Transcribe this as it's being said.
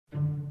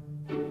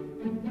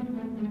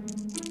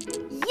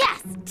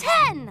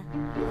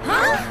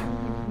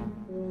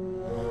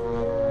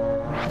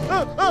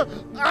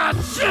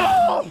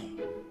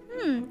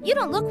You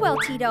don't look well,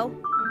 Tito.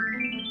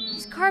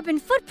 His carbon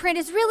footprint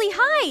is really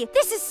high.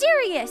 This is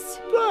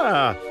serious.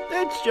 Ah,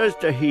 that's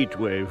just a heat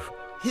wave.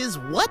 His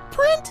what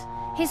print?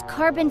 His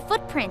carbon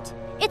footprint.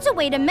 It's a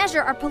way to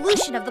measure our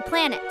pollution of the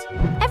planet.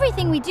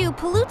 Everything we do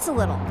pollutes a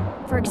little.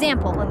 For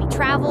example, when we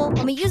travel,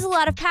 when we use a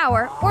lot of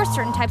power, or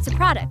certain types of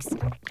products.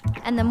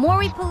 And the more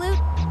we pollute,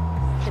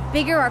 the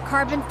bigger our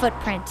carbon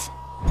footprint.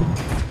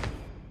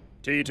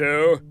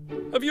 Tito,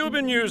 have you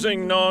been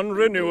using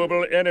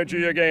non-renewable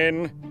energy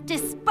again?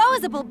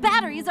 Disposable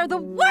batteries are the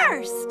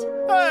worst!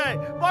 Hey,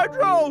 my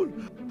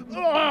drone!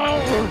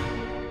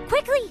 Oh.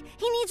 Quickly,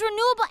 he needs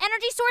renewable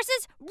energy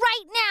sources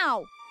right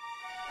now!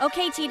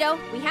 Okay, Tito,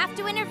 we have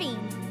to intervene.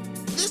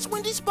 This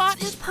windy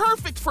spot is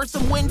perfect for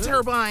some wind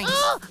turbines.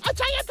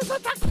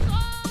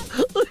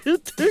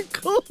 It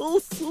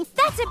tickles.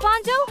 That's it,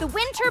 Bonzo. The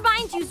wind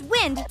turbines use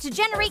wind to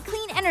generate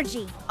clean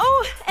energy.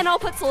 Oh, and I'll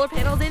put solar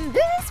panels in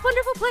this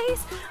wonderful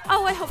place.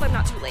 Oh, I hope I'm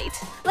not too late.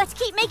 Let's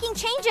keep making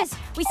changes.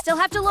 We still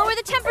have to lower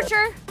the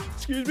temperature.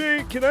 Excuse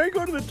me, can I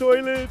go to the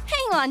toilet?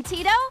 Hang on,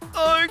 Tito.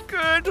 I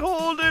can't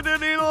hold it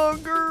any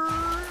longer.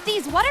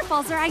 These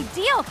waterfalls are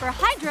ideal for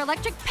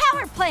hydroelectric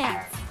power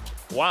plants.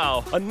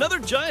 Wow, another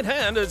giant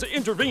hand has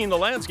intervened the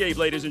landscape,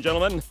 ladies and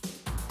gentlemen.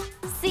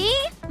 See?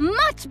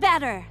 Much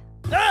better.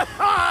 It's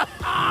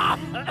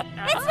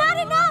not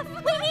enough!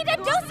 We need to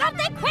do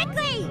something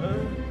quickly!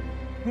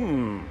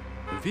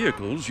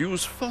 Vehicles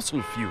use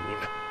fossil fuel.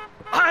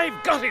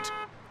 I've got it!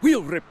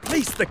 We'll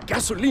replace the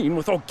gasoline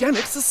with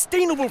organic,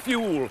 sustainable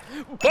fuel.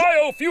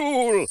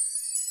 Biofuel!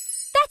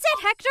 That's it,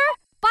 Hector!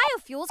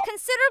 Biofuels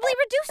considerably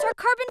reduce our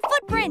carbon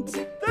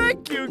footprint.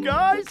 Thank you,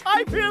 guys.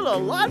 I feel a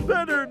lot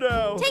better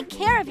now. Take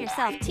care of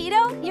yourself,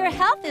 Tito. Your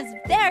health is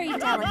very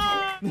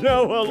delicate.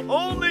 Now I'll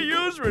only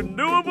use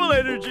renewable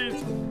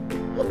energies.